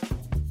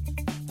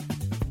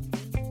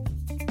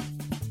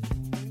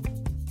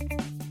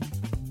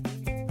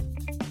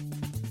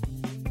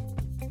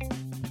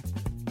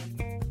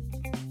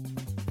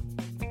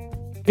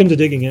Welcome to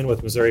Digging In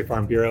with Missouri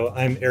Farm Bureau.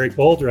 I'm Eric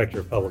Bohl, Director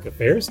of Public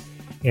Affairs.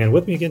 And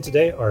with me again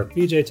today are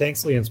BJ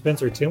Tanksley and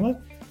Spencer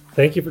Tuma.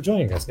 Thank you for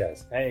joining us,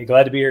 guys. Hey,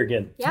 glad to be here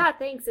again. Yeah,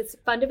 thanks. It's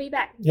fun to be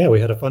back. Yeah, we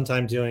had a fun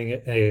time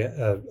doing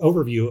a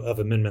overview of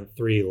Amendment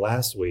 3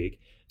 last week,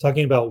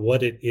 talking about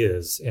what it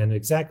is and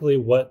exactly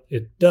what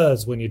it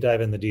does when you dive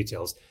in the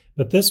details.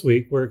 But this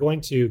week, we're going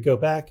to go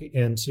back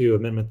into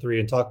Amendment 3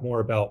 and talk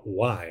more about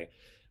why.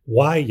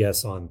 Why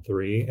yes on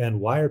 3, and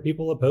why are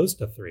people opposed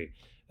to 3?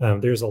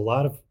 There's a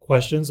lot of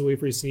questions that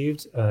we've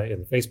received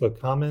in Facebook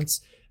comments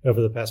over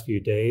the past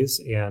few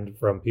days and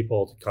from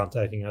people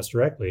contacting us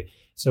directly.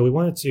 So we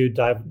wanted to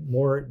dive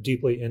more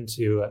deeply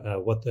into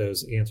what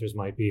those answers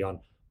might be on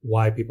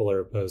why people are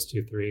opposed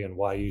to 3 and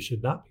why you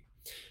should not be.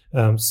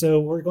 So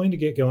we're going to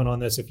get going on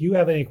this. If you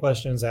have any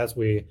questions as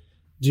we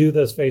do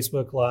this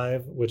Facebook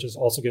Live, which is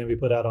also going to be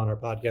put out on our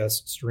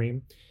podcast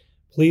stream,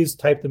 please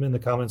type them in the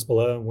comments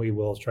below and we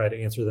will try to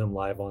answer them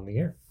live on the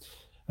air.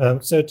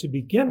 So to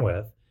begin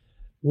with,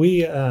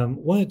 we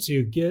wanted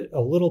to get a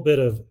little bit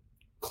of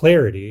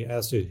clarity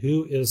as to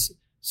who is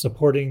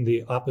supporting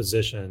the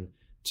opposition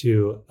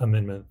to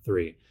Amendment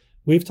 3.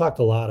 We've talked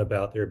a lot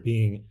about there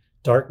being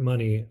dark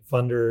money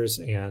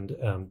funders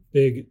and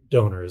big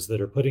donors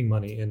that are putting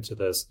money into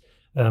this.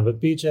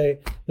 But BJ,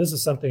 this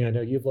is something I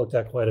know you've looked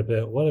at quite a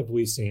bit. What have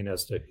we seen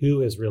as to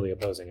who is really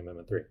opposing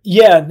Amendment 3?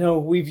 Yeah, no,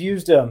 we've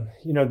used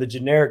the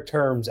generic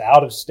terms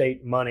out of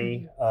state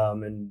money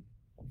and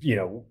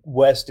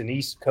West and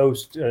East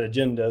Coast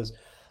agendas.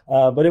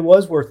 But it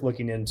was worth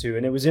looking into.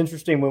 And it was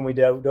interesting when we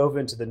dove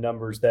into the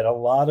numbers that a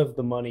lot of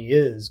the money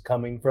is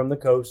coming from the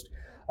coast.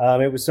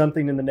 It was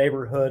something in the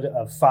neighborhood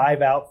of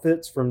 5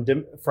 outfits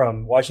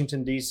from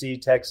Washington, D.C.,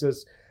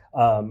 Texas,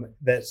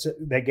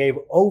 that gave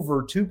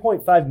over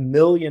 $2.5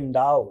 million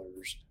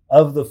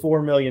of the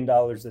 $4 million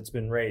that's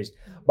been raised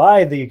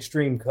by the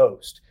extreme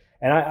coast.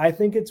 And I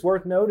think it's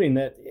worth noting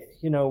that,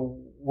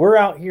 we're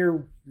out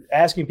here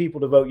asking people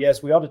to vote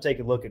yes. We ought to take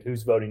a look at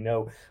who's voting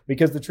no,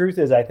 because the truth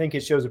is, I think it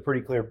shows a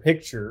pretty clear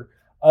picture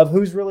of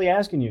who's really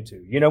asking you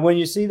to. When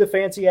you see the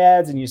fancy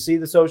ads and you see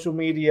the social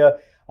media,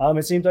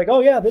 it seems like,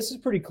 oh, yeah, this is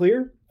pretty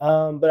clear.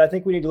 But I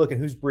think we need to look at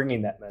who's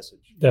bringing that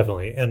message.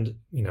 Definitely. And,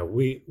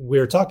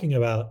 we're talking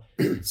about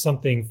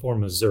something for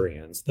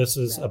Missourians. This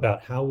is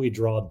about how we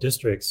draw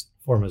districts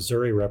for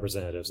Missouri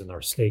representatives in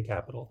our state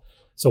capital.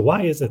 So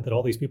why is it that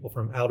all these people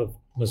from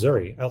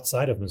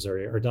outside of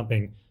Missouri, are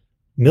dumping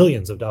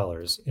millions of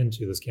dollars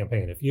into this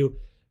campaign? If you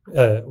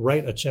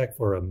write a check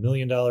for $1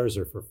 million or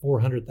for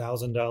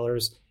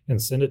 $400,000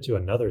 and send it to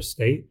another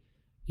state,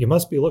 you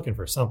must be looking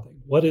for something.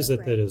 What is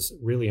it that is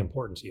really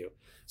important to you?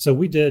 So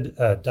we did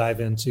dive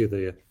into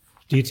the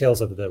details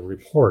of the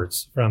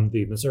reports from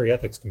the Missouri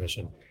Ethics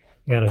Commission.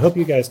 And I hope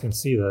you guys can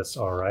see this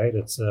all right.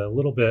 It's a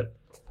little bit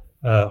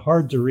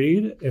hard to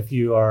read if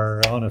you are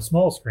on a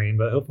small screen,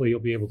 but hopefully you'll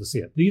be able to see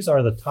it. These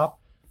are the top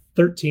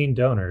 13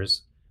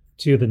 donors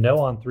to the No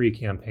on 3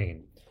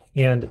 campaign.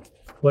 And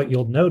what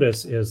you'll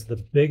notice is the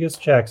biggest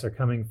checks are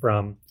coming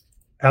from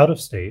out of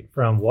state,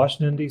 from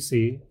Washington,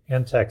 D.C.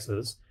 and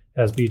Texas,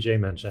 as BJ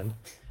mentioned.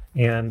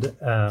 And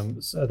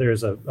so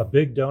there's a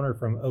big donor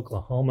from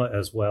Oklahoma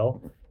as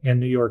well. And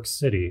New York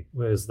City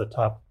was the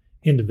top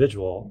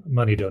individual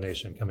money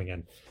donation coming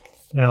in.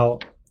 Now,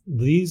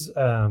 these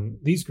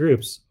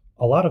groups,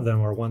 a lot of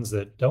them are ones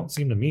that don't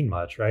seem to mean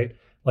much, right?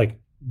 Like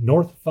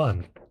North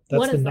Fund,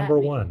 that's the number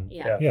one.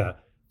 Yeah.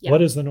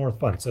 What is the North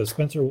Fund? So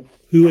Spencer,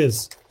 who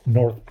is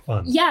North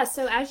Fund? Yeah,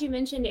 so as you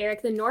mentioned,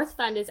 Eric, the North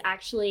Fund is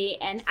actually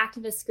an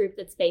activist group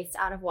that's based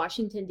out of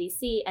Washington,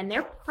 D.C. And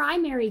their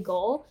primary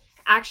goal,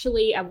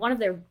 actually, one of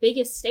their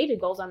biggest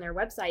stated goals on their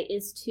website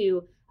is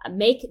to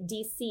make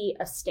D.C.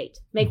 a state,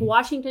 make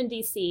Washington,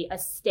 D.C. a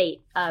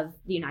state of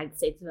the United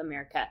States of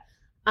America.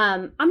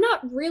 I'm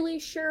not really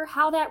sure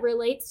how that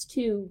relates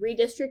to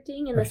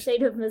redistricting in the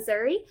state of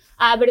Missouri,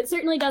 but it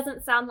certainly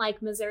doesn't sound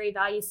like Missouri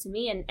values to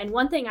me. And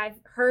one thing I've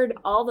heard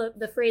all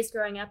the phrase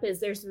growing up is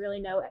there's really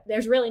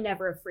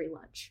never a free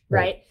lunch,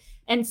 right?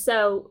 And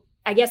so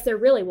I guess there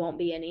really won't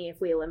be any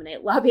if we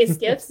eliminate lobbyist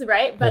gifts,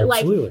 right? But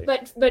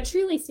but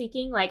truly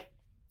speaking,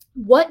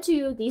 what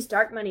do these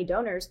dark money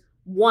donors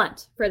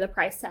want for the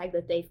price tag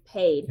that they've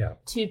paid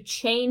to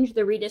change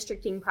the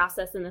redistricting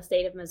process in the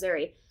state of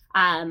Missouri?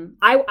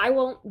 I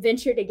won't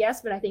venture to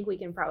guess, but I think we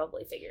can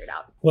probably figure it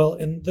out. Well,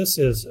 and this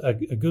is a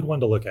good one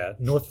to look at.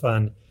 North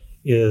Fund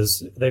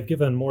they've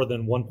given more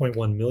than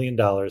 $1.1 million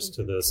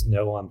to this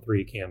No on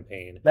 3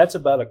 campaign. That's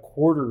about a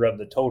quarter of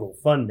the total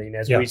funding,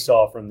 as we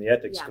saw from the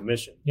Ethics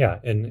Commission. Yeah,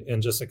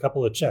 and just a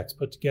couple of checks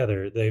put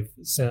together, they've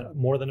sent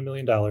more than $1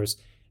 million,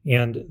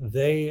 and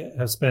they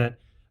have spent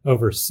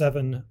over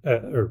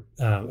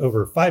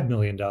 $5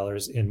 million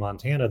in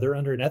Montana. They're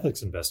under an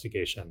ethics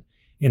investigation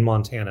in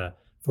Montana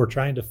for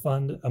trying to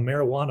fund a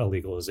marijuana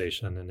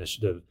legalization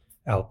initiative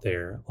out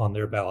there on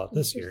their ballot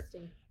this year.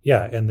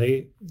 Yeah, and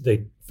they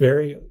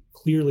very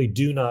clearly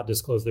do not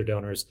disclose their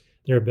donors.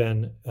 There have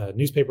been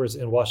newspapers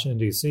in Washington,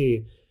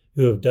 D.C.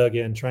 who have dug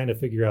in trying to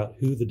figure out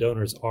who the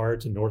donors are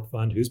to North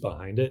Fund, who's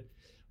behind it,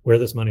 where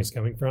this money is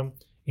coming from.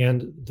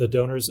 and the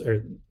donors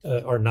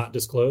are not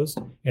disclosed.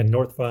 And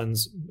North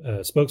Fund's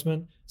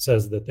spokesman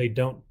says that they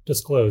don't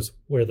disclose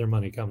where their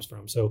money comes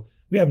from. So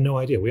we have no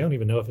idea. We don't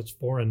even know if it's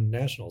foreign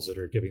nationals that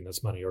are giving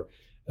this money or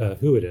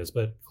who it is.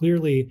 But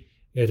clearly,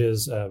 it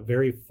is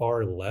very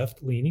far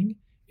left leaning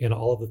in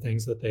all of the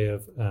things that they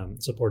have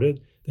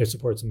supported. They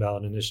support some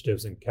ballot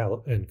initiatives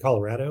in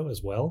Colorado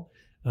as well,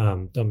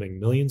 dumping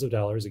millions of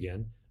dollars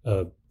again,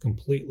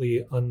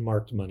 completely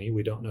unmarked money.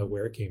 We don't know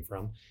where it came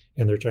from.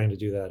 And they're trying to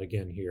do that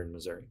again here in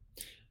Missouri.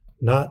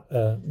 Not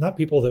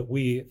people that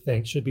we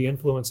think should be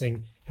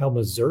influencing how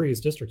Missouri's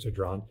districts are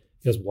drawn,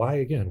 because why,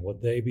 again,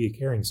 would they be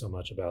caring so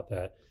much about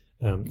that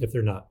if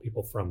they're not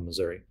people from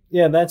Missouri?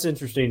 Yeah, that's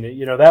interesting.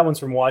 You know, that one's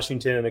from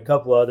Washington, and a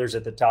couple others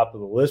at the top of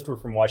the list were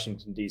from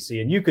Washington,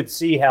 D.C. And you could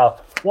see how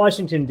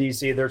Washington,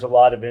 D.C., there's a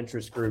lot of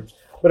interest groups.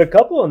 But a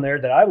couple in there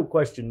that I would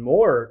question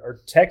more are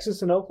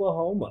Texas and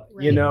Oklahoma.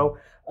 Right. You know,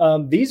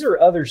 these are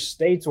other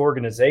states'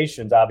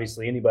 organizations.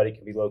 Obviously, anybody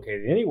can be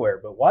located anywhere,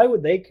 but why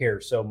would they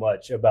care so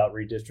much about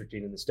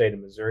redistricting in the state of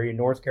Missouri,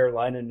 North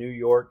Carolina, New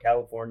York,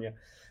 California?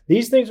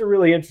 These things are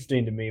really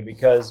interesting to me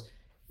because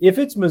if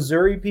it's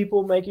Missouri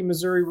people making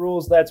Missouri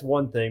rules, that's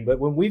one thing. But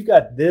when we've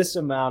got this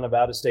amount of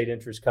out-of-state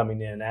interest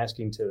coming in,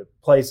 asking to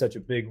play such a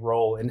big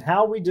role in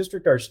how we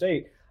district our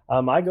state,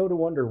 I go to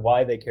wonder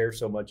why they care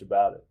so much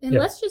about it. And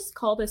let's just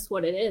call this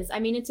what it is. I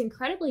mean, it's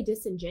incredibly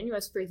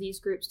disingenuous for these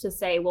groups to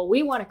say, well,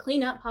 we want to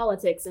clean up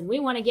politics and we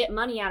want to get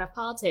money out of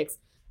politics,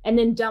 and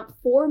then dump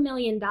 $4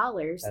 million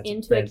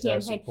into a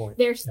campaign. Point.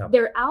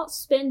 They're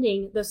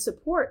outspending the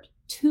support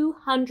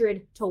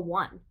 200 to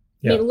 1.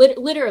 Yeah. I mean,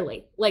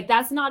 literally, like,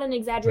 that's not an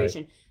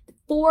exaggeration. Right.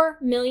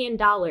 $4 million,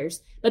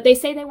 but they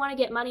say they want to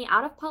get money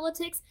out of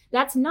politics.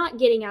 That's not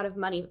getting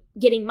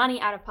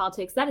money out of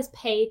politics. That is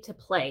pay to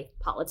play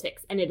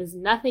politics. And it is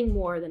nothing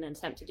more than an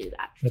attempt to do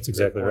that. That's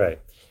exactly right.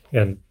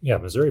 And yeah,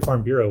 Missouri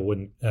Farm Bureau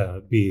wouldn't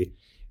be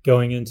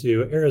going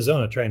into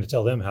Arizona trying to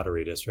tell them how to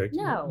redistrict,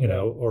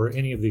 or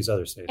any of these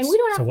other states. And we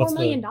don't have $4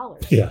 million.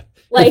 Yeah.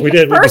 Like, we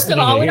did, first of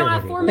all, we don't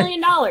have $4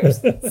 million.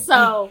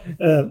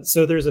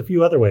 So there's a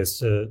few other ways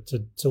to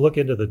look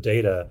into the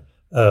data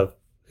of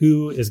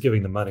who is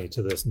giving the money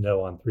to this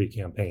No on 3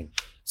 campaign.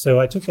 So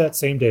I took that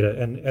same data,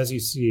 and as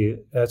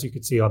you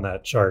could see on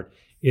that chart,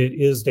 it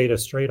is data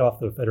straight off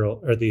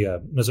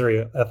the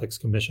Missouri Ethics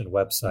Commission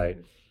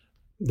website.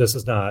 This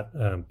is not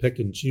pick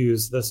and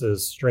choose. This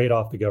is straight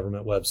off the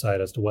government website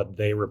as to what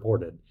they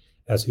reported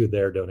as who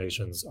their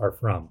donations are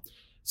from.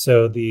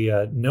 So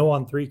the No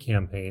on 3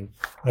 campaign,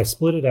 I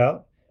split it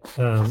out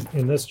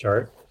in this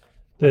chart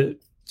that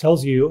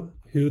tells you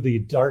who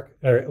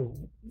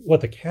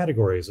what the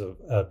categories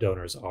of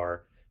donors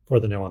are for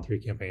the No on 3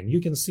 campaign. You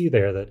can see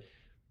there that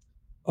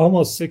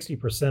almost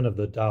 60% of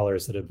the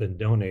dollars that have been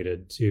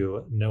donated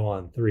to No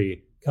on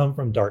 3 come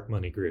from dark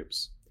money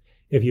groups.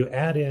 If you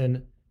add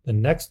in the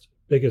next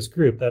biggest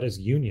group, that is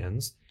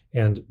unions,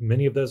 and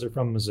many of those are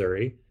from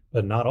Missouri,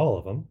 but not all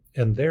of them,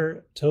 and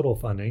their total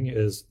funding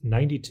is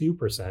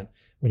 92%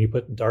 when you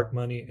put dark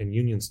money and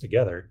unions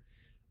together.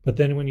 But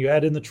then when you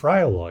add in the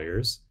trial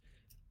lawyers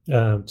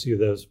to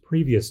those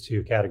previous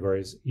two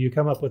categories, you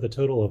come up with a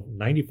total of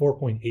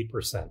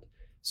 94.8%.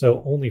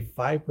 So only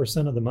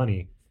 5% of the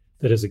money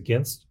that is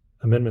against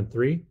Amendment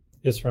 3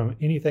 is from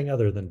anything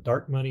other than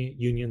dark money,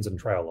 unions, and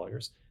trial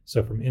lawyers.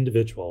 So from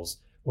individuals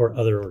or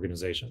other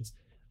organizations.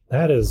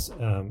 That is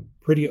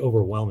pretty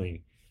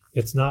overwhelming.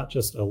 It's not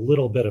just a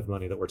little bit of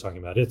money that we're talking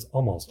about. It's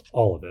almost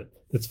all of it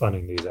that's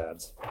funding these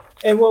ads.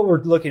 And what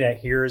we're looking at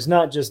here is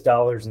not just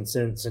dollars and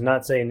cents, and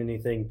not saying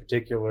anything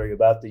particularly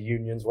about the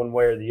unions one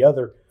way or the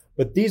other,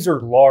 but these are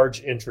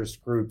large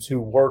interest groups who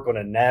work on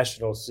a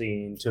national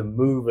scene to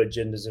move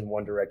agendas in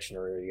one direction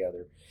or the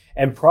other.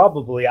 And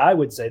probably I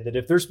would say that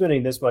if they're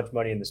spending this much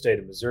money in the state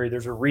of Missouri,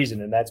 there's a reason,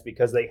 and that's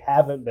because they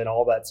haven't been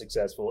all that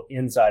successful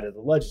inside of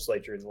the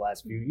legislature in the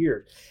last few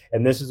years.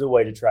 And this is a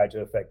way to try to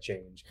affect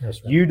change.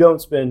 That's right. You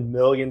don't spend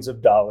millions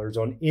of dollars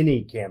on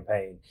any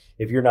campaign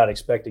if you're not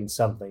expecting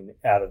something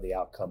out of the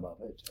outcome of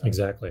it.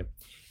 Exactly.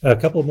 A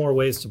couple more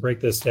ways to break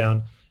this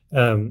down.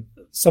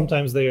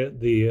 Sometimes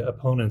the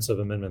opponents of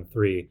Amendment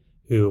 3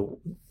 who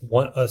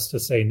want us to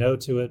say no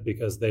to it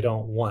because they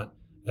don't want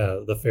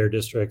the fair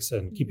districts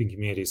and keeping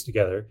communities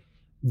together,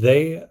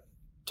 they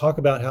talk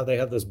about how they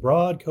have this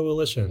broad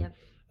coalition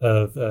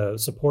of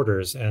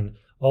supporters and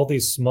all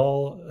these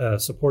small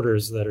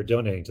supporters that are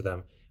donating to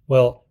them.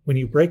 Well, when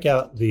you break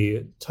out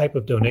the type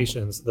of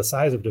donations, the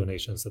size of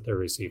donations that they're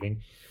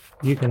receiving,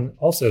 you can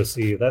also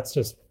see that's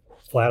just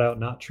flat out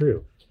not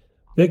true.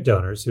 Big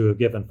donors who have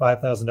given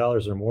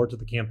 $5,000 or more to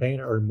the campaign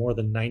are more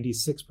than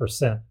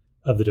 96%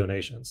 of the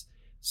donations.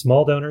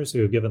 Small donors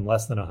who have given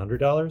less than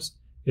 $100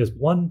 is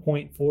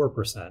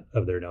 1.4%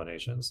 of their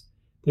donations.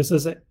 This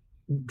is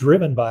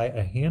driven by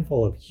a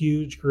handful of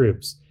huge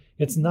groups.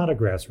 It's not a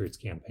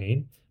grassroots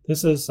campaign.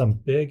 This is some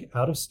big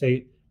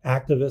out-of-state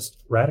activist,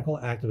 radical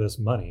activist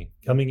money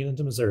coming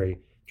into Missouri,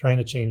 trying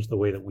to change the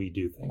way that we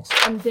do things.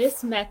 And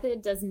this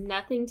method does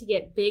nothing to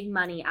get big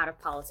money out of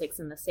politics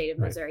in the state of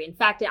Missouri. In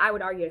fact, I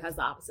would argue it has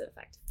the opposite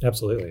effect.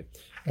 Absolutely.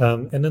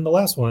 And then the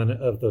last one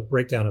of the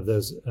breakdown of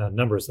those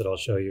numbers that I'll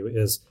show you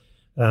is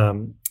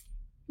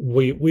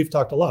we've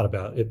talked a lot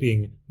about it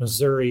being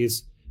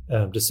Missouri's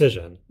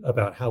decision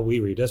about how we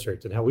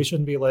redistrict and how we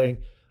shouldn't be letting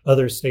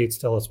other states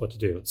tell us what to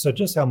do. So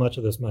just how much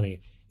of this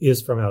money is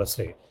from out of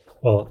state?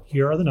 Well,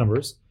 here are the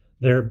numbers.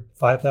 They're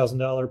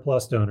 $5,000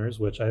 plus donors,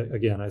 which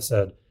I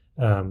said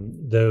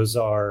those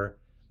are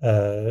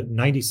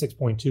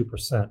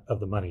 96.2% of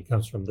the money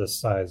comes from this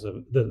size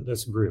of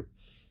this group.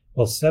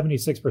 Well,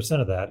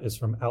 76% of that is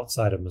from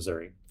outside of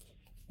Missouri.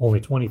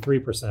 Only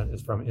 23%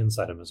 is from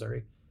inside of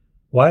Missouri.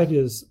 Why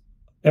does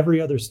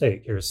every other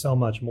state care so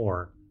much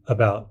more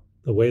about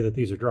the way that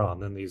these are drawn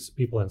than these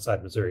people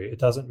inside Missouri? It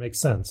doesn't make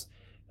sense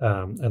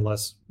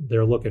unless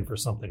they're looking for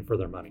something for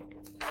their money.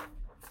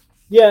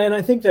 Yeah, and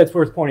I think that's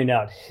worth pointing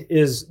out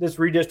is this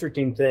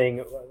redistricting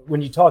thing.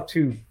 When you talk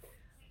to,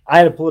 I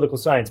had a political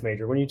science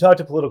major. When you talk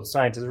to political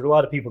scientists, there are a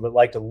lot of people that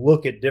like to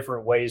look at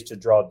different ways to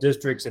draw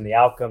districts and the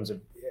outcomes of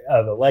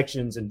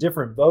elections and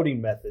different voting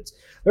methods.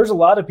 There's a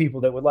lot of people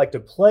that would like to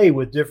play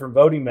with different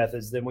voting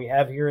methods than we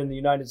have here in the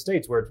United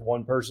States, where it's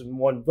one person,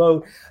 one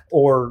vote,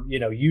 or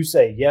you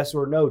say yes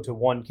or no to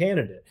one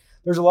candidate.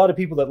 There's a lot of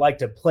people that like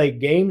to play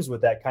games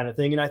with that kind of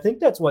thing. And I think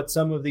that's what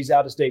some of these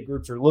out-of-state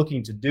groups are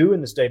looking to do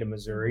in the state of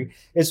Missouri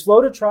is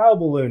float a trial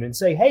balloon and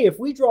say, hey, if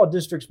we draw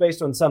districts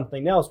based on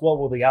something else, what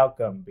will the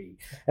outcome be?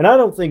 And I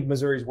don't think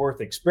Missouri's worth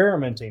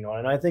experimenting on.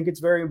 And I think it's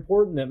very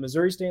important that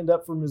Missouri stand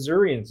up for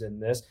Missourians in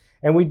this.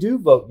 And we do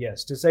vote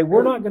yes to say,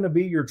 we're not going to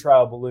be your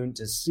trial balloon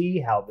to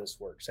see how this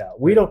works out.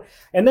 We don't.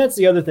 And that's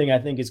the other thing I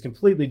think is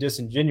completely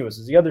disingenuous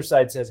is the other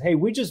side says, hey,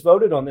 we just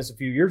voted on this a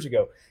few years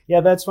ago. Yeah,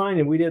 that's fine.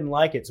 And we didn't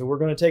like it. So we're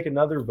going to take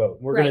another vote.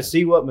 We're going to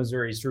see what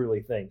Missouri truly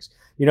thinks.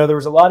 There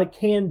was a lot of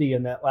candy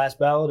in that last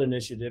ballot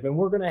initiative, and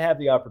we're going to have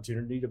the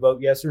opportunity to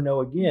vote yes or no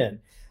again.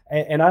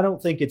 And I don't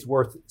think it's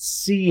worth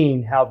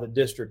seeing how the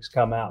districts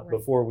come out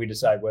before we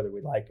decide whether we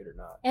like it or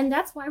not. And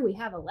that's why we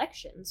have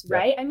elections,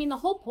 right? I mean, the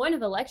whole point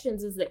of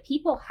elections is that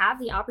people have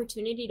the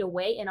opportunity to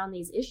weigh in on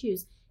these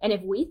issues. And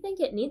if we think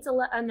it needs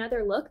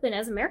another look, then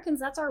as Americans,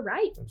 that's our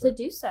right to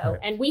do so. Right.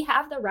 And we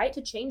have the right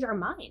to change our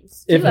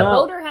minds. A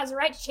voter has a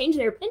right to change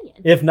their opinion.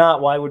 If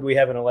not, why would we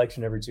have an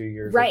election every 2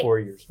 years or 4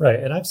 years?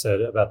 Right. And I've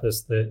said about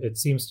this that it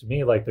seems to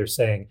me like they're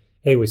saying,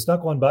 hey, we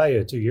snuck one by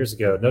you 2 years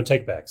ago. No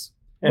takebacks.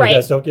 And you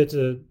guys don't get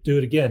to do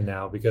it again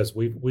now because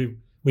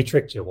we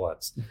tricked you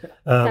once.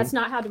 That's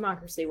not how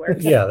democracy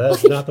works. Yeah,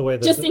 that's not the way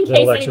that just in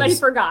case anybody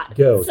forgot.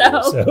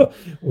 So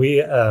we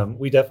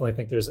definitely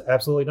think there's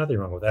absolutely nothing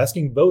wrong with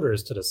asking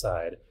voters to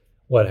decide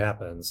what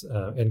happens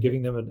and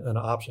giving them an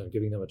option,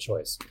 giving them a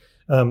choice.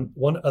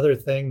 One other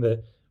thing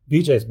that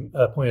BJ's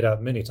pointed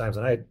out many times,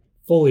 and I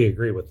fully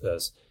agree with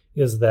this,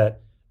 is that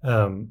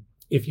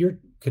if you're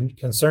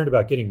concerned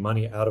about getting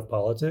money out of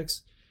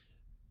politics,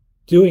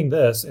 doing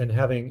this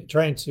and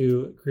trying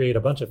to create a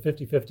bunch of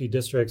 50-50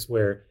 districts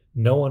where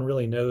no one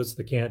really knows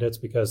the candidates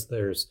because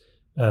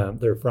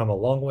they're from a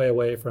long way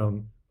away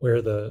from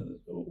where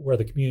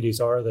the communities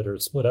are that are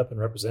split up and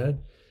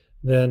represented,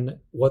 then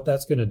what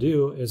that's going to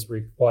do is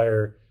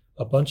require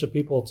a bunch of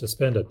people to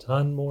spend a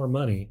ton more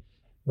money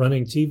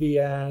running TV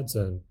ads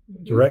and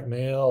direct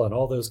mail and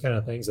all those kind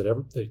of things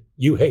that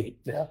you hate.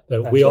 Yeah,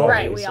 that we all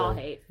hate. We all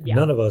hate. Yeah.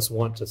 None of us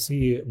want to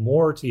see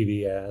more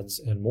TV ads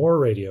and more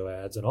radio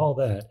ads and all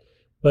that.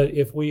 But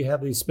if we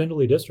have these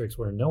spindly districts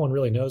where no one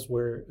really knows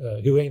who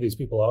any of these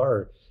people are,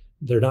 or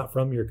they're not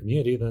from your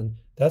community, then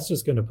that's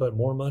just going to put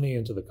more money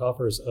into the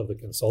coffers of the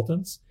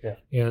consultants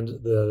and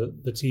the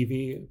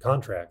TV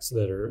contracts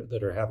that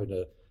are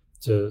having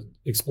to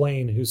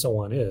explain who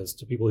someone is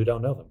to people who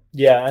don't know them.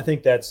 Yeah, I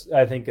think that's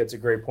a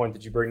great point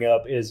that you bring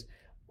up is,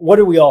 what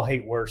do we all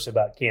hate worse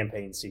about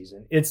campaign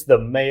season? It's the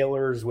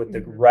mailers with the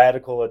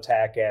radical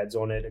attack ads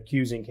on it,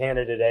 accusing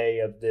candidate A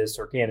of this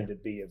or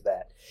candidate B of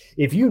that.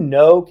 If you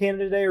know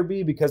candidate A or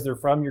B because they're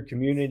from your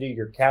community,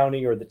 your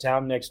county, or the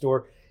town next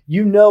door,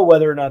 you know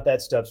whether or not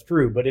that stuff's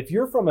true. But if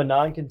you're from a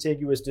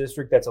non-contiguous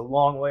district that's a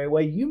long way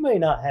away, you may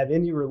not have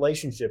any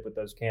relationship with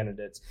those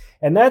candidates.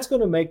 And that's going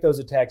to make those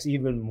attacks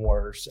even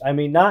worse. I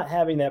mean, not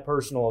having that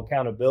personal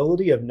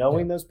accountability of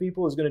knowing those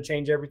people is going to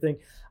change everything.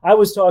 I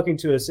was talking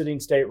to a sitting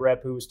state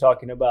rep who was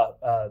talking about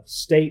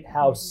state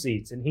house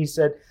seats. And he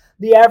said,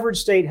 the average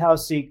state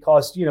house seat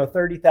costs,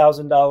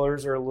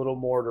 $30,000 or a little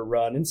more to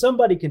run. And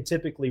somebody can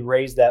typically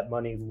raise that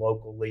money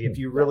locally if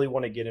you really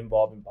want to get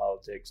involved in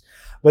politics.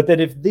 But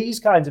that if these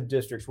kinds of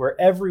districts where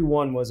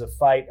everyone was a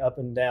fight up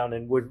and down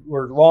and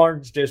were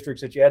large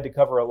districts that you had to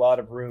cover a lot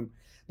of room,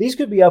 these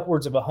could be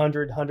upwards of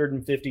 $100,000,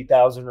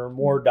 $150,000 or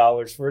more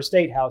dollars for a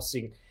state house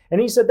seat. And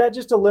he said that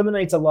just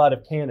eliminates a lot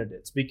of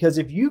candidates, because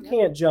if you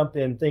can't jump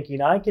in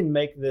thinking I can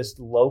make this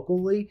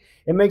locally,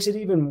 it makes it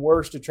even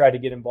worse to try to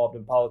get involved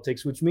in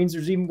politics, which means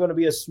there's even going to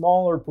be a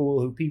smaller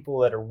pool of people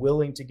that are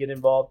willing to get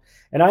involved.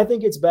 And I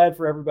think it's bad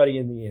for everybody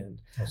in the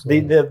end.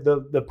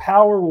 The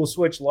power will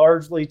switch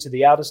largely to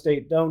the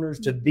out-of-state donors,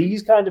 to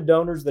these kind of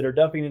donors that are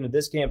dumping into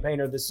this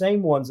campaign are the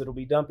same ones that will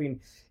be dumping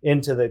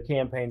into the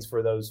campaigns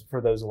for those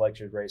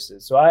election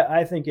races. So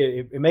I think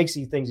it makes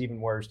these things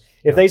even worse.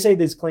 If they say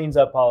this cleans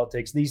up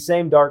politics, these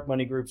same dark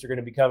money groups are going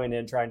to be coming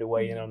in trying to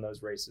weigh in on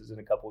those races in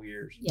a couple of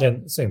years. Yeah.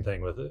 And same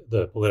thing with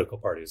the political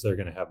parties. They're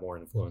going to have more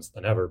influence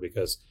than ever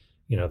because,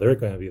 they're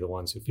going to be the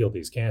ones who field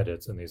these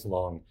candidates in these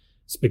long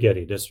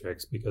spaghetti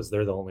districts, because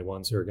they're the only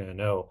ones who are going to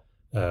know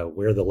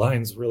where the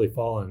lines really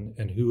fall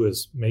and who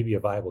is maybe a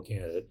viable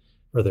candidate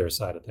for their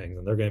side of things.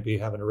 And they're going to be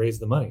having to raise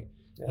the money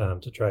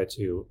to try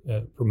to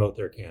promote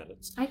their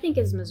candidates. I think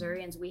as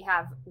Missourians, we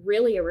have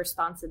really a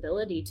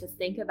responsibility to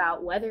think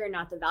about whether or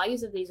not the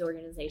values of these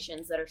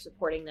organizations that are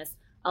supporting this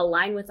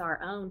align with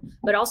our own.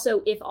 But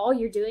also, if all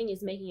you're doing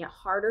is making it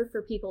harder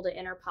for people to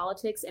enter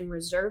politics and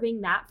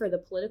reserving that for the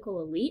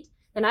political elite,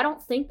 then I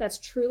don't think that's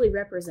truly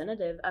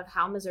representative of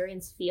how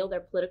Missourians feel their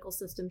political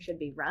system should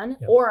be run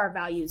or our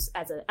values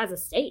as a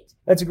state.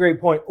 That's a great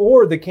point.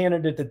 Or the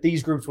candidate that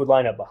these groups would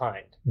line up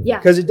behind. Yeah.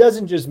 Because it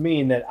doesn't just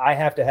mean that I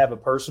have to have a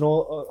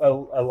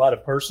lot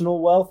of personal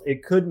wealth.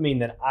 It could mean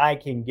that I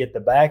can get the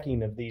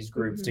backing of these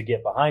groups to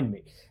get behind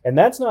me. And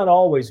that's not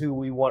always who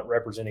we want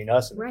representing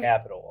us in the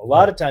Capitol. A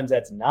lot of times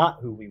that's not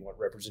who we want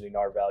representing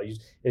our values.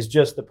 It's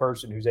just the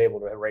person who's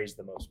able to raise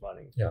the most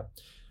money. Yeah.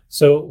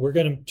 So we're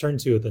going to turn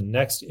to the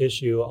next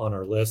issue on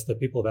our list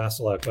that people have asked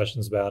a lot of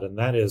questions about, and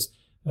that is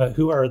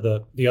who are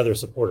the other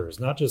supporters?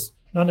 Not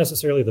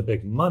necessarily the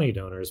big money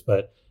donors,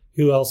 but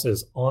who else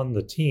is on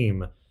the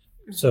team,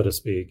 so to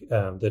speak,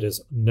 that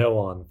is no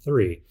on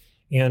 3.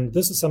 And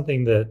this is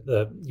something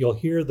that you'll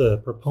hear the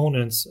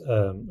proponents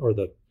or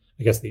the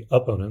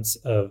opponents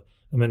of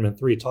Amendment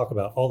 3 talk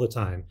about all the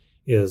time.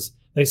 Is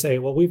they say,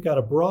 well, we've got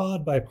a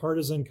broad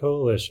bipartisan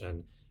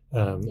coalition.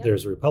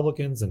 There's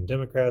Republicans and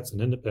Democrats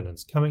and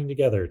independents coming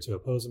together to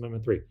oppose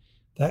Amendment 3.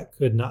 That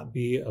could not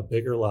be a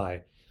bigger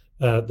lie.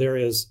 There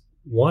is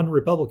one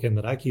Republican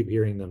that I keep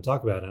hearing them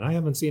talk about, and I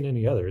haven't seen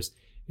any others.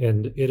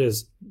 And it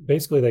is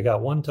basically they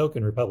got one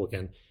token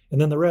Republican,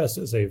 and then the rest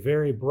is a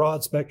very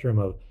broad spectrum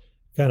of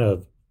kind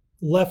of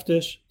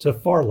leftish to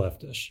far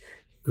leftish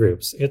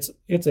groups.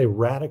 It's a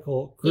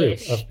radical group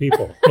of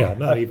people. Yeah,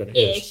 not even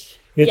ish.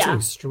 It's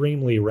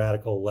extremely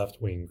radical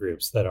left-wing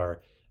groups that are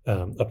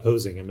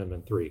opposing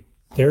Amendment 3.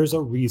 There's a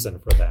reason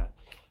for that.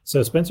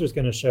 So Spencer's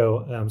going to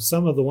show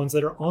some of the ones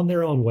that are on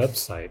their own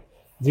website.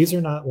 These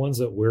are not ones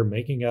that we're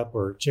making up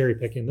or cherry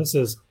picking. This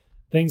is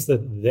things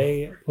that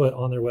they put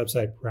on their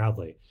website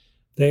proudly.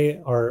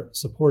 They are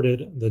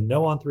supported. The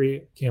No on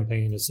 3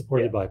 campaign is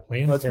supported by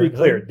Planned Parenthood. Let's be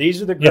clear.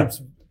 These are the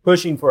groups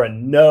pushing for a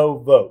no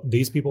vote.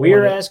 These people. We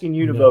are asking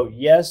you to vote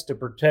yes to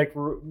protect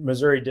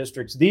Missouri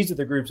districts. These are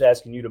the groups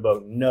asking you to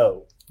vote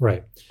no.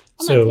 Right.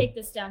 I'm going to take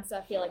this down because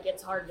I feel like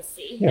it's hard to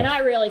see. And I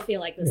really feel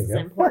like this is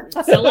important.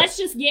 So let's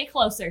just get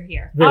closer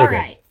here. All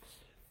right.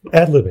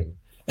 Ad-libbing.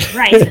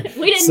 Right.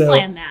 We didn't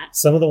plan that.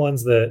 Some of the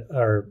ones that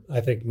are,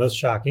 I think, most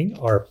shocking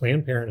are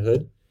Planned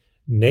Parenthood,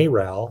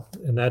 NARAL,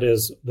 and that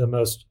is the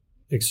most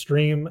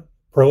extreme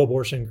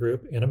pro-abortion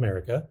group in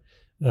America.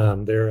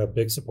 They're a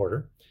big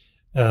supporter.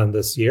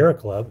 The Sierra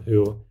Club,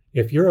 who,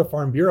 if you're a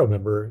Farm Bureau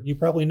member, you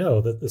probably know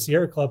that the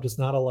Sierra Club does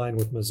not align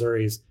with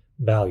Missouri's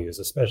values,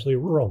 especially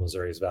rural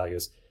Missouri's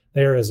values.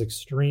 They are as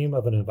extreme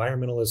of an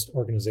environmentalist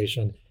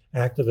organization,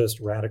 activist,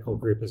 radical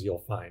group as you'll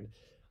find.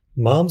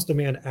 Moms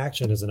Demand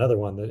Action is another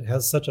one that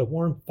has such a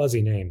warm,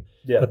 fuzzy name,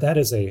 but that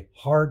is a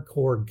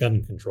hardcore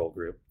gun control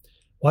group.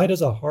 Why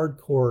does a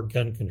hardcore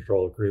gun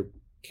control group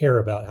care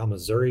about how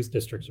Missouri's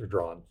districts are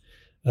drawn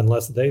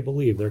unless they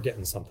believe they're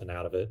getting something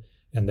out of it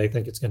and they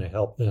think it's going to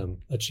help them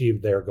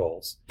achieve their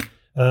goals?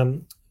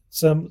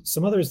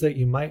 Some others that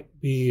you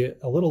might be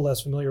a little less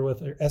familiar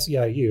with are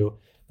SEIU.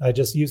 I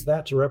just use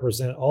that to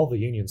represent all the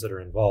unions that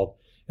are involved.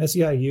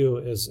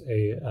 SEIU is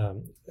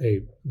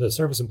the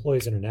Service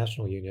Employees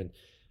International Union,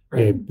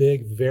 a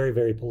big, very,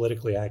 very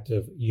politically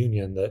active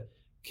union that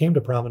came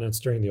to prominence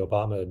during the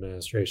Obama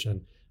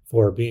administration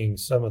for being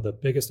some of the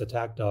biggest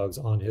attack dogs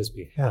on his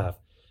behalf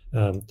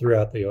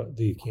throughout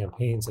the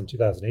campaigns in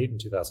 2008 and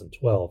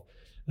 2012.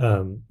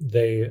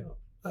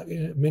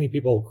 Many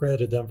people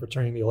credited them for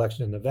turning the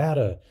election in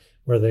Nevada,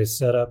 where they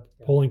set up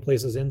polling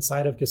places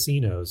inside of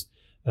casinos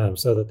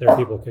so that their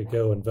people could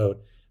go and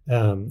vote.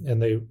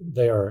 And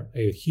they are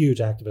a huge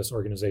activist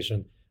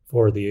organization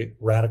for the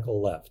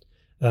radical left.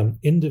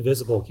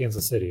 Indivisible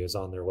Kansas City is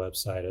on their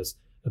website as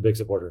a big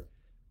supporter.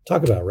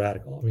 Talk about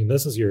radical. I mean,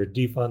 this is your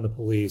defund the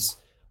police,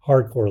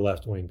 hardcore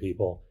left-wing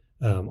people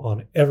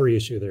on every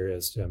issue there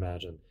is to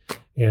imagine.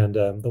 And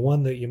the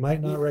one that you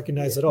might not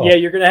recognize at all. Yeah,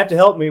 you're going to have to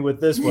help me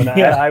with this one.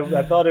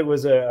 I thought it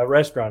was a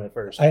restaurant at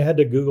first. I had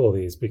to Google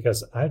these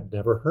because I'd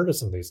never heard of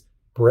some of these.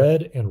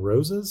 Bread and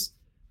Roses?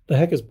 The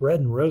heck is Bread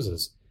and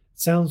Roses?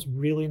 sounds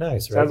really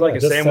nice, right? Sounds like Yeah, a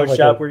it does sound sandwich like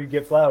shop where you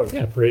get flowers.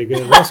 yeah, pretty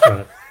good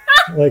restaurant,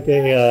 like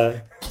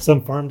a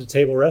some farm to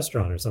table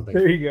restaurant or something.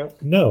 There you go.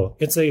 No,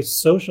 it's a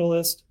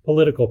socialist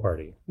political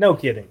party. No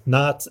kidding.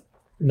 Not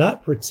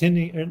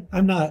pretending. And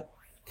I'm not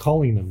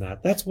calling them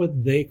that. That's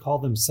what they call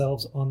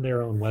themselves on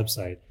their own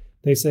website.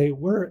 They say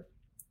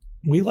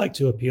we like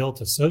to appeal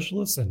to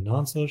socialists and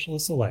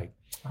non-socialists alike.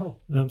 Oh.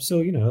 So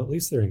at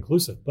least they're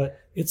inclusive. But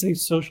it's a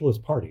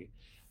socialist party.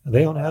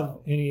 They don't have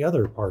any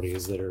other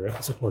parties that are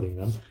supporting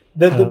them.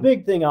 The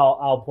big thing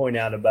I'll point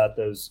out about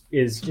those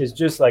is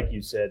just like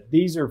you said,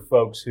 these are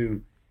folks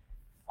who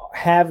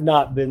have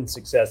not been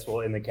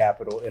successful in the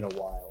Capitol in a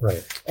while.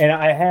 Right. And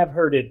I have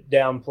heard it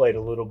downplayed a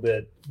little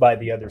bit by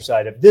the other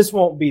side of this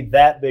won't be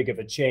that big of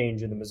a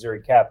change in the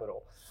Missouri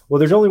Capitol. Well,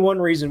 there's only one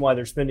reason why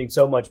they're spending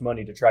so much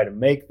money to try to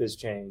make this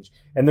change.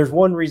 And there's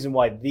one reason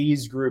why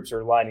these groups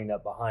are lining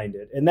up behind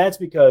it. And that's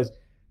because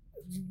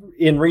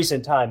in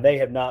recent time, they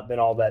have not been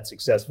all that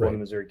successful in the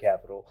Missouri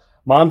Capitol.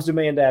 Moms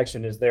Demand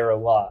Action is there a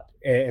lot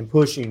and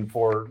pushing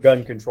for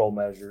gun control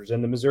measures.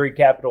 And the Missouri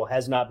Capitol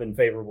has not been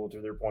favorable to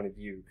their point of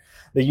view.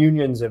 The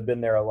unions have been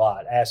there a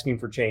lot asking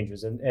for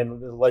changes, and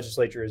the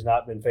legislature has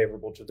not been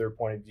favorable to their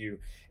point of view.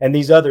 And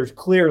these others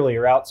clearly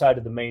are outside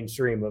of the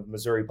mainstream of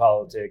Missouri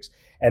politics.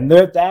 And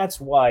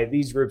that's why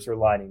these groups are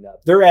lining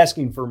up. They're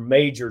asking for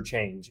major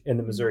change in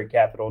the Missouri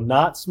Capitol,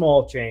 not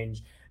small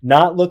change,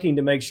 not looking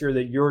to make sure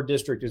that your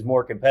district is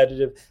more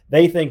competitive.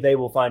 They think they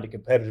will find a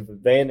competitive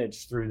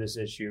advantage through this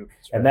issue.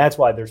 That's right. And that's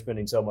why they're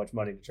spending so much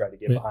money to try to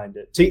get behind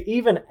it. To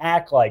even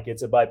act like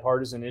it's a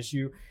bipartisan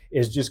issue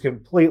is just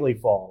completely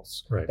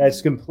false. Right.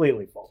 That's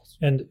completely false.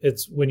 And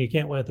it's when you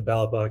can't win at the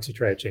ballot box, you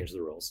try to change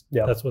the rules.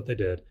 Yep. That's what they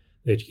did.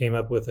 They came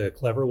up with a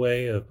clever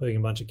way of putting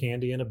a bunch of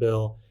candy in a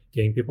bill,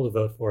 getting people to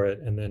vote for it.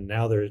 And then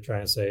now they're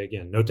trying to say,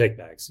 again, no take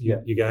backs.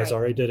 You guys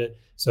already did it.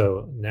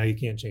 So now you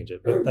can't change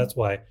it. But that's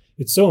why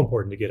it's so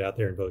important to get out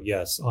there and vote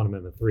yes on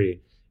Amendment 3,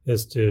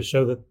 is to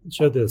show this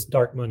these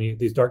dark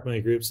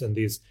money groups and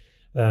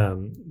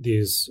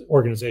these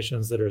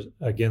organizations that are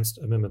against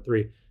Amendment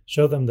 3,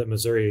 show them that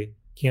Missouri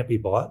can't be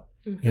bought.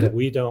 Mm-hmm. And that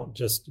we don't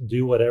just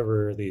do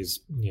whatever these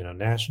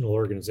national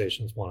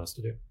organizations want us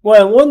to do.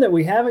 Well, one that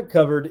we haven't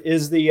covered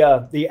is the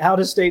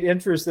out-of-state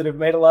interests that have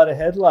made a lot of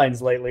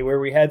headlines lately, where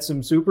we had some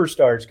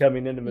superstars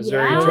coming into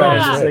Missouri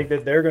trying to think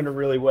that they're going to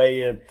really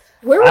weigh in.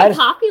 We're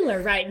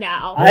popular right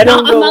now. I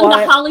don't know among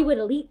why, the Hollywood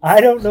elite.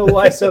 I don't know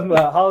why some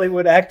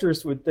Hollywood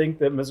actress would think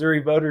that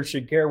Missouri voters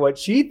should care what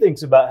she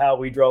thinks about how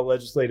we draw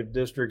legislative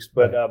districts,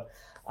 but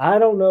I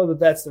don't know that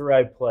that's the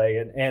right play.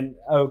 And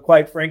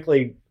quite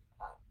frankly,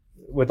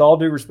 with all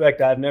due respect,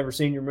 I've never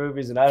seen your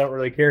movies, and I don't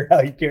really care how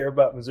you care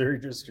about Missouri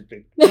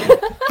districting.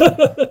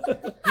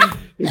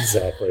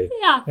 Exactly.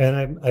 Yeah.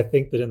 And I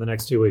think that in the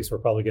next 2 weeks, we're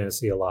probably going to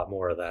see a lot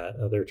more of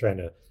that. They're trying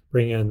to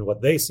bring in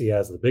what they see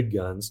as the big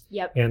guns.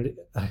 Yep. And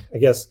I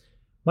guess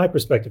my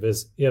perspective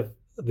is, if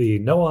the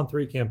No on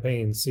 3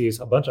 campaign sees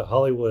a bunch of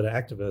Hollywood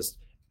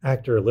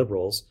actor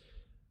liberals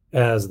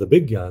as the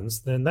big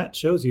guns, then that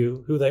shows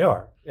you who they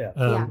are. Yeah.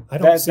 I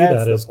don't see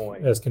that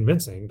as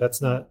convincing.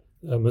 That's not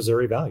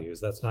Missouri values.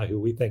 That's not who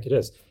we think it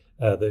is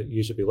that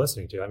you should be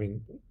listening to. I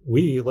mean,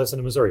 we listen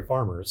to Missouri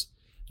farmers.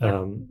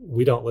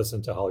 We don't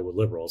listen to Hollywood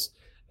liberals.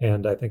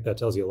 And I think that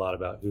tells you a lot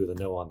about who the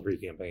No on 3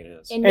 campaign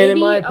is. And in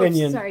my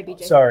opinion,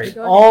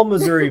 all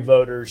Missouri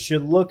voters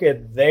should look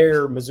at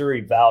their Missouri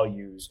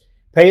values,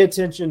 pay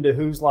attention to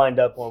who's lined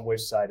up on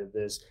which side of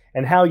this,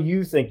 and how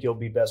you think you'll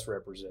be best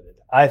represented.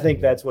 I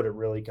think that's what it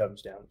really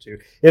comes down to.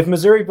 If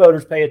Missouri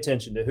voters pay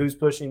attention to who's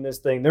pushing this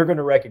thing, they're going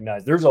to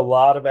recognize there's a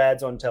lot of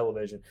ads on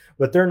television,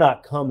 but they're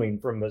not coming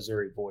from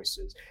Missouri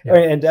voices. Yeah.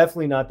 And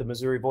definitely not the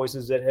Missouri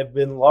voices that have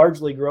been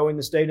largely growing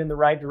the state in the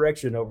right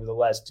direction over the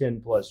last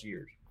 10 plus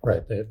years.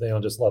 Right. They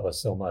don't just love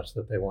us so much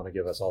that they want to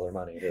give us all their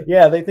money.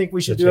 They think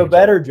we should do a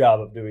better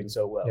job of doing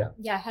so well.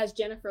 Yeah. Has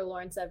Jennifer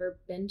Lawrence ever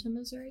been to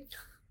Missouri?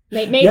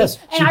 Maybe. Yes,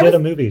 she did a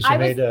movie. She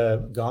made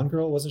Gone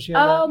Girl, wasn't she?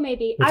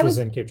 Maybe. Which was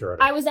in Cape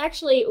Girardeau. I was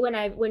actually, when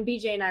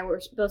BJ and I were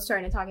both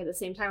starting to talk at the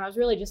same time, I was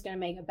really just going to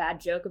make a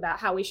bad joke about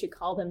how we should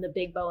call them the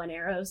big bow and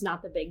arrows,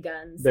 not the big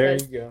guns. There you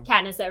go.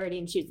 Katniss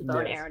Everdeen shoots a bow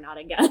and arrow, not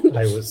a gun.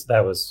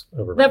 That was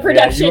over. The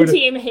production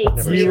team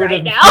hates me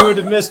right now. You would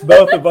have missed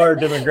both of our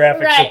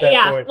demographics at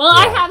that point. Well,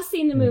 I have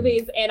seen the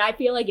movies, and I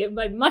feel like it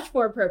would be much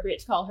more appropriate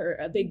to call her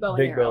a big bow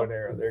and arrow. Big bow and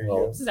arrow. There you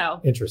go. So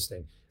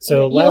interesting.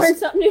 So you learned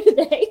something new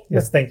today.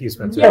 Yes, thank you,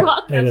 Spencer. You're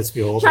welcome. And it's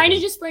fuel. Trying to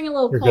just bring a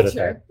little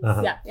culture.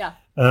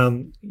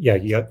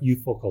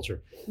 Youthful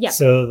culture. Yeah.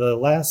 So the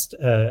last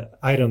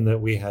item that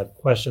we had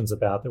questions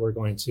about that we're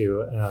going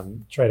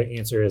to try to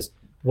answer is,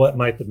 what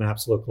might the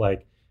maps look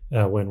like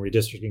when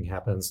redistricting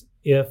happens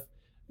if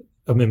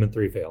Amendment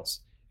 3 fails?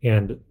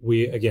 And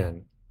we,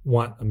 again,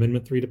 want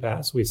Amendment 3 to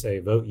pass. We say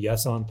vote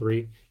yes on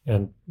 3.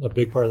 And a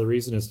big part of the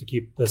reason is to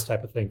keep this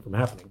type of thing from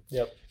happening.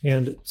 Yep.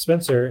 And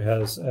Spencer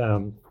has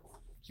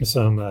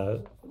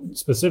some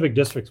specific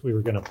districts we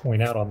were going to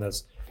point out on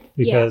this,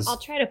 because I'll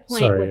try to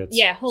point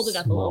hold it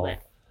up a little bit.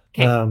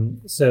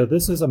 Okay. So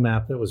this is a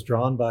map that was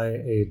drawn by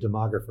a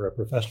demographer, a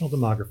professional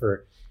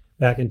demographer,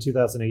 back in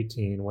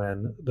 2018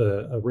 when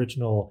the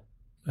original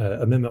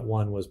Amendment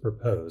 1 was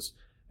proposed,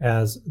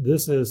 as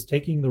this is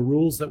taking the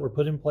rules that were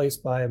put in place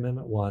by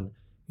Amendment 1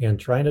 and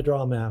trying to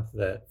draw a map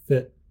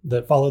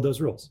that follow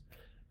those rules.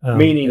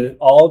 Meaning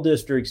all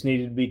districts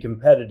needed to be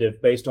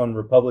competitive based on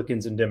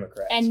Republicans and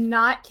Democrats. And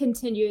not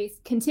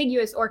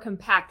contiguous or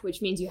compact,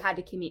 which means you had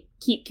to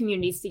keep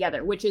communities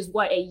together, which is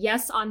what a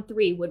yes on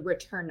 3 would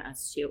return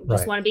us to.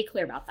 Just want to be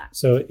clear about that.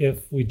 So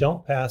if we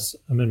don't pass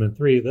Amendment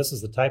 3, this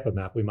is the type of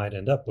map we might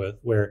end up with,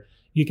 where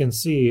you can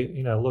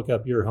see, look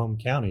up your home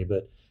county,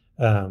 but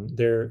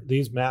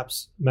these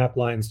map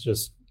lines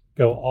just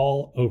go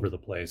all over the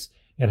place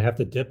and have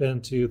to dip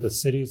into the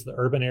cities, the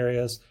urban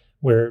areas,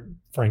 where,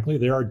 frankly,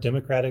 there are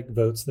Democratic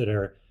votes that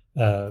are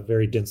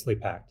very densely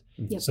packed.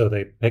 Yep. So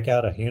they pick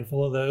out a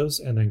handful of those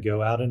and then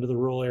go out into the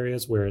rural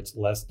areas where it's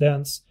less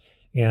dense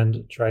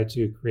and try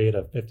to create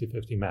a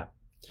 50-50 map.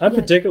 I'm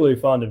particularly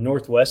fond of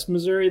Northwest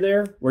Missouri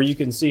there, where you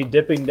can see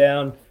dipping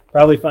down,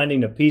 probably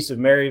finding a piece of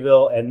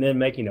Maryville and then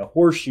making a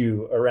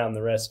horseshoe around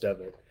the rest of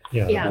it.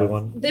 Yeah, the blue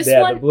one.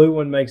 The blue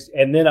one makes,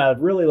 and then I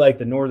really like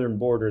the northern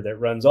border that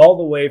runs all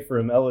the way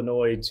from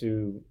Illinois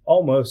to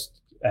almost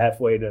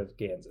halfway to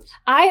Kansas.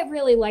 I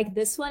really like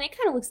this one. It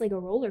kind of looks like a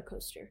roller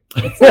coaster.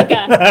 It's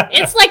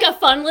like a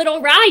fun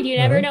little ride. You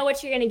never know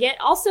what you're going to get.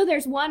 Also,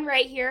 there's one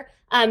right here.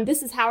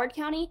 This is Howard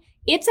County.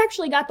 It's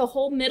actually got the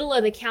whole middle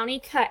of the county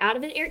cut out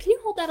of it. Eric, can you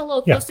hold that a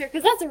little closer?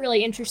 Because that's a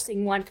really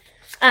interesting one.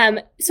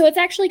 So it's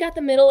actually got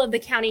the middle of the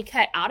county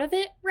cut out of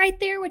it right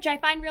there, which I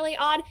find really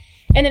odd.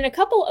 And then a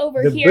couple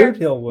over here. The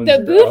Boot Hill ones. The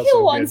Boot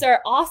Hill ones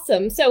are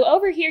awesome. So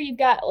over here, you've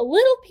got a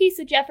little piece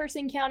of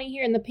Jefferson County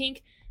here in the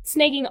pink,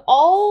 snaking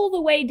all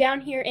the way down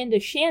here into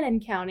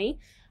Shannon County.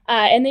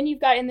 And then you've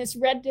got in this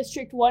red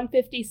district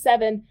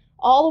 157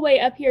 all the way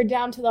up here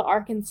down to the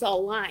Arkansas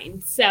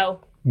line.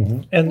 So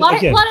and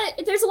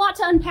there's a lot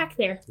to unpack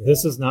there.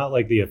 This is not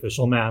like the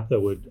official map that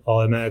would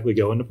automatically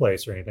go into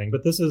place or anything,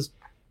 but this is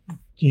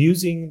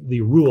using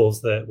the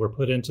rules that were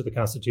put into the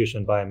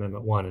Constitution by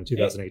Amendment 1 in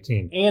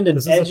 2018. And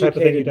this is the type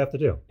of thing you'd have to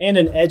do. And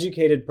an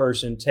educated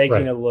person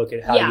taking a look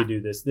at how you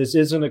do this. This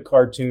isn't a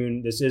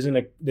cartoon. This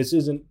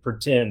isn't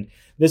pretend.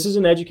 This is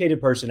an educated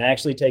person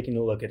actually taking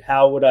a look at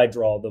how would I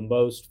draw the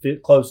most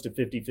close to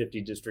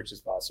 50-50 districts as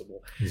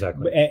possible.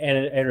 Exactly.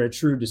 And a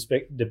true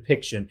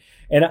depiction.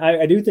 And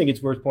I do think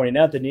it's worth pointing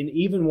out that in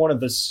even one of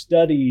the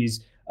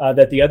studies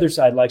that the other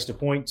side likes to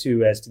point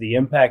to as to the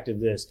impact of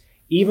this,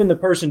 even the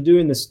person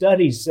doing the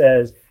study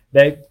says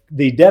that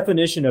the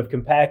definition of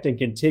compact and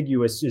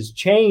contiguous is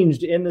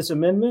changed in this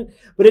amendment,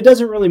 but it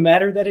doesn't really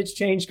matter that it's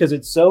changed because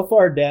it's so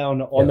far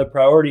down on the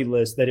priority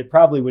list that it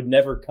probably would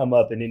never come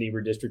up in any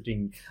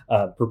redistricting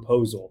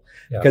proposal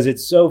because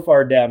it's so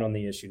far down on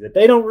the issue that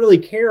they don't really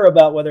care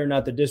about whether or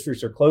not the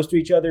districts are close to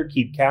each other,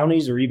 keep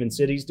counties or even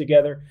cities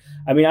together.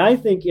 I mean, I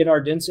think in our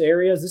dense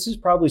areas, this is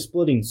probably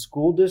splitting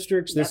school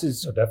districts. This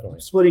is definitely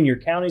splitting your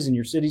counties and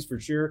your cities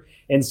for sure.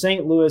 And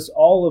St. Louis,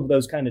 all of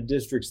those kind of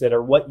districts that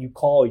are what you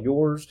call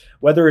yours,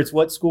 whether it's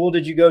what school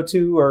did you go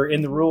to or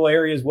in the rural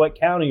areas, what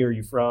county are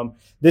you from,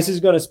 this is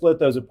going to split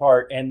those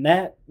apart. And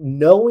that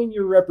knowing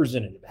your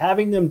representative,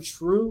 having them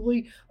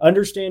truly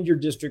understand your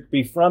district,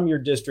 be from your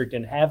district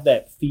and have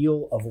that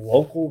feel of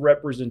local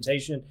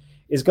representation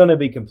is going to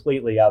be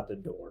completely out the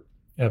door.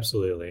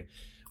 Absolutely.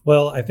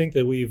 Well, I think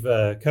that we've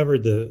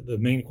covered the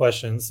main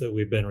questions that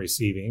we've been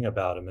receiving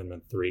about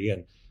Amendment 3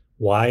 and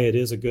why it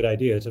is a good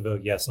idea to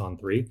vote yes on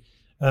 3.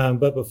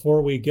 But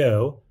before we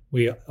go,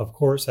 we, of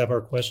course, have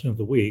our question of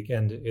the week,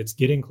 and it's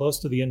getting close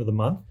to the end of the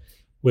month,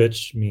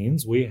 which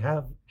means we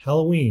have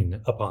Halloween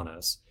upon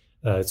us.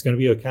 It's going to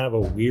be a kind of a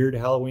weird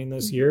Halloween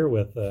this year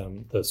with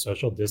the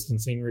social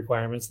distancing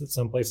requirements that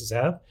some places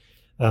have.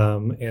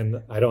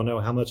 And I don't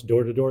know how much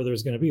door-to-door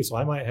there's going to be, so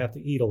I might have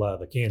to eat a lot of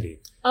the candy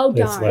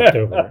that's left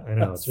over. I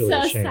know, it's really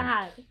a shame.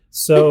 Sad.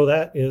 So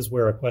that is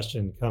where a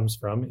question comes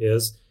from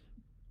is,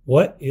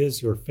 what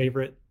is your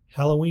favorite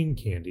Halloween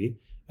candy?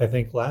 I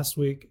think last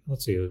week,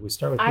 let's see, we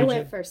start with PJ? I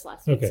went first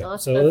last week. Okay,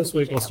 so this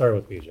week we'll start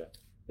with PJ.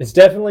 It's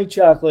definitely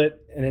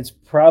chocolate, and it's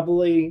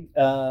probably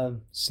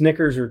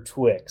Snickers or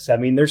Twix. I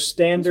mean, their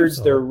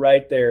standards, they're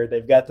right there.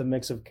 They've got the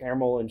mix of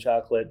caramel and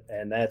chocolate,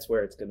 and that's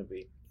where it's going to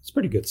be. It's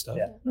pretty good stuff.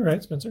 Yeah. All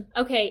right, Spencer.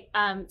 Okay,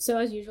 so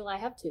as usual, I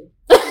have two.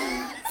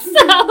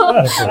 I'm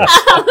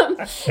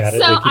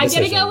going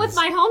to go with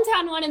my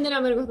hometown one, and then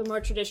I'm going to go with a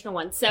more traditional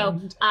one. So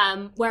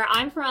where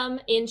I'm from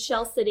in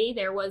Shell City,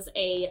 there was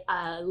a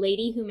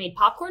lady who made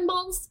popcorn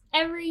balls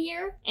every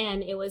year.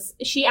 And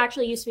she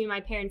actually used to be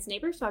my parents'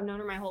 neighbor, so I've known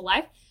her my whole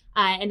life.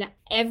 And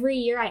every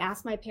year I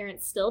ask my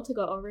parents still to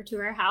go over to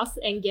her house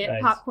and get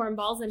popcorn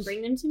balls and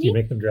bring them to me. Do you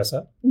make them dress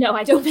up? No,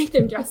 I don't make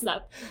them dress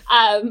up.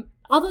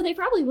 Although they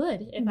probably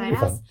would if I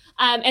asked.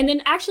 And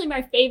then actually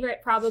my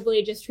favorite,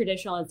 probably just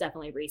traditional, is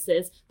definitely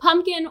Reese's.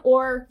 Pumpkin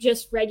or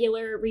just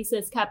regular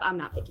Reese's cup, I'm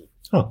not picky.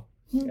 Oh,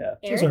 Yeah.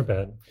 Those aren't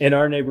bad. In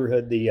our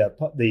neighborhood,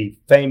 the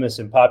famous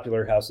and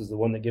popular house is the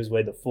one that gives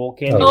away the full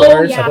candy Oh,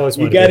 bars. yeah. I've always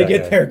You wanted got to be that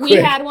get guy. there quick. We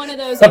had one of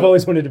those. I've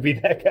always wanted to be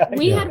that guy.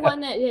 We Yeah. had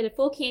one that did a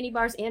full candy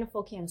bars and a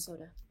full can of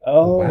soda.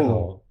 Oh,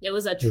 Wow. It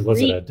was a treat.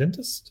 Was it a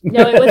dentist?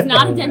 No, it was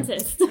not a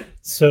dentist.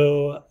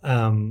 So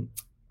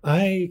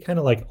I kind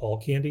of like all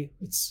candy.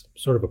 It's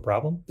sort of a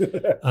problem.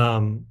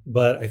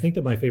 But I think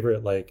that my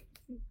favorite, like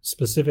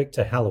specific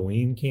to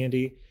Halloween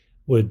candy,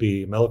 would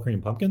be Mellow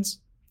Cream Pumpkins.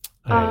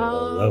 I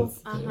Oh, love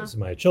uh-huh. those.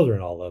 My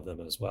children all love them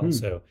as well. Hmm.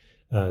 So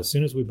as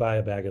soon as we buy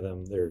a bag of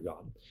them, they're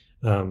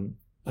gone.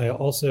 I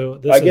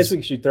also, I guess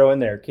we should throw in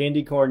there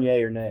candy corn,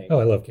 yay or nay. Oh,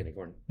 I love candy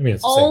corn. I mean,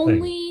 it's the same thing.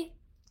 Only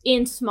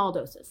in small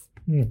doses.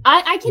 Hmm.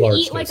 I can Large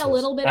eat like a doses.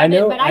 little bit I of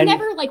know- it, but I- I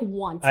never like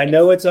once. I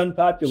know it's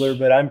unpopular,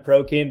 but I'm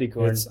pro candy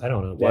corn. I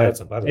don't know why Yeah. it's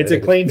unpopular. It's I a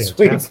think clean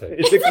sweep. fantastic.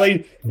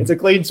 It's a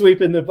clean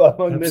sweep in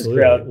among this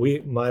Absolutely.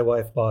 crowd. My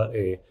wife bought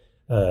a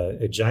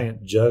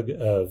giant jug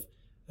of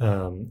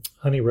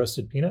honey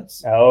roasted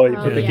peanuts. Oh, you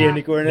Oh, put the yeah.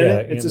 candy corn in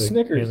it. and It's a the-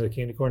 Snickers. And the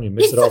candy corn, you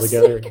mix It's it all a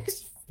together. Snickers.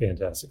 It's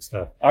fantastic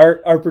stuff.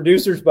 Our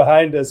producers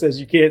behind us, as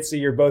you can't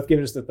see, are both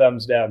giving us the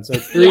thumbs down. So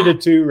it's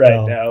 3-2 right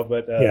Well, now.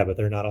 But Yeah, but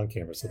they're not on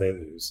camera, so they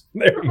lose.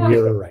 there we go.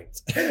 You're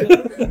right.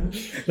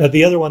 Now,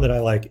 the other one that I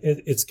like,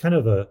 it's kind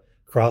of a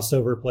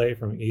crossover play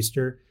from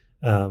Easter.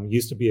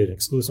 Used to be an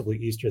exclusively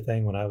Easter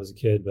thing when I was a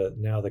kid, but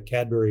now the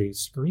Cadbury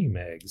Scream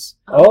eggs.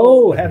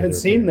 Oh, I haven't made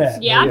seen their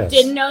that. Yeah, Yes.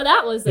 didn't know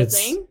that was the It's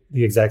thing.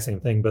 the exact same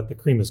thing, but the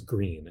cream is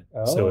green,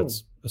 so Oh.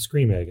 it's a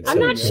Scream egg. I'm instead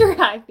not of sure green.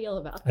 how I feel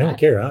about that. I don't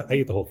care. I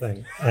eat the whole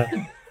thing.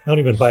 I don't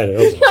even buy it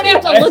open. You don't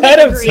have to I- look I at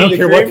don't the see I don't green.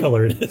 the care what green.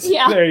 color it is.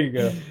 Yeah. There you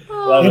go.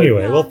 Oh, Love it.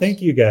 Anyway, well, gosh.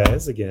 thank you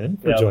guys again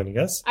for Yep. joining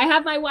us. I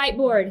have my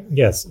whiteboard.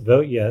 Yes,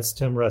 vote yes.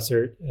 Tim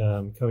Russert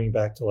coming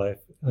back to life.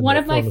 in One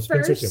the of my form of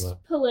Spencer first Tuma.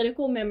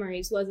 political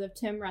memories was of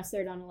Tim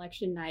Russert on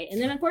election night, and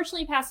then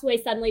unfortunately passed away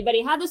suddenly. But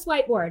he had this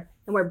whiteboard,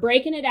 and we're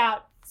breaking it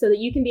out so that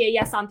you can be a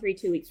yes on 3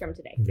 2 weeks from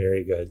today.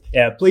 Very good.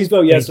 Yeah, please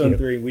vote yes Thank on you.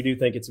 3. We do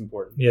think it's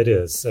important. It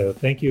is. So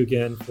thank you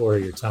again for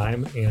your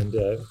time. And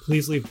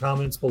please leave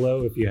comments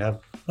below if you have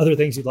other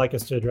things you'd like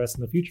us to address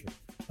in the future.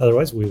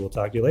 Otherwise, we will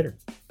talk to you later.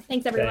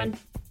 Thanks, everyone.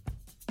 Thanks.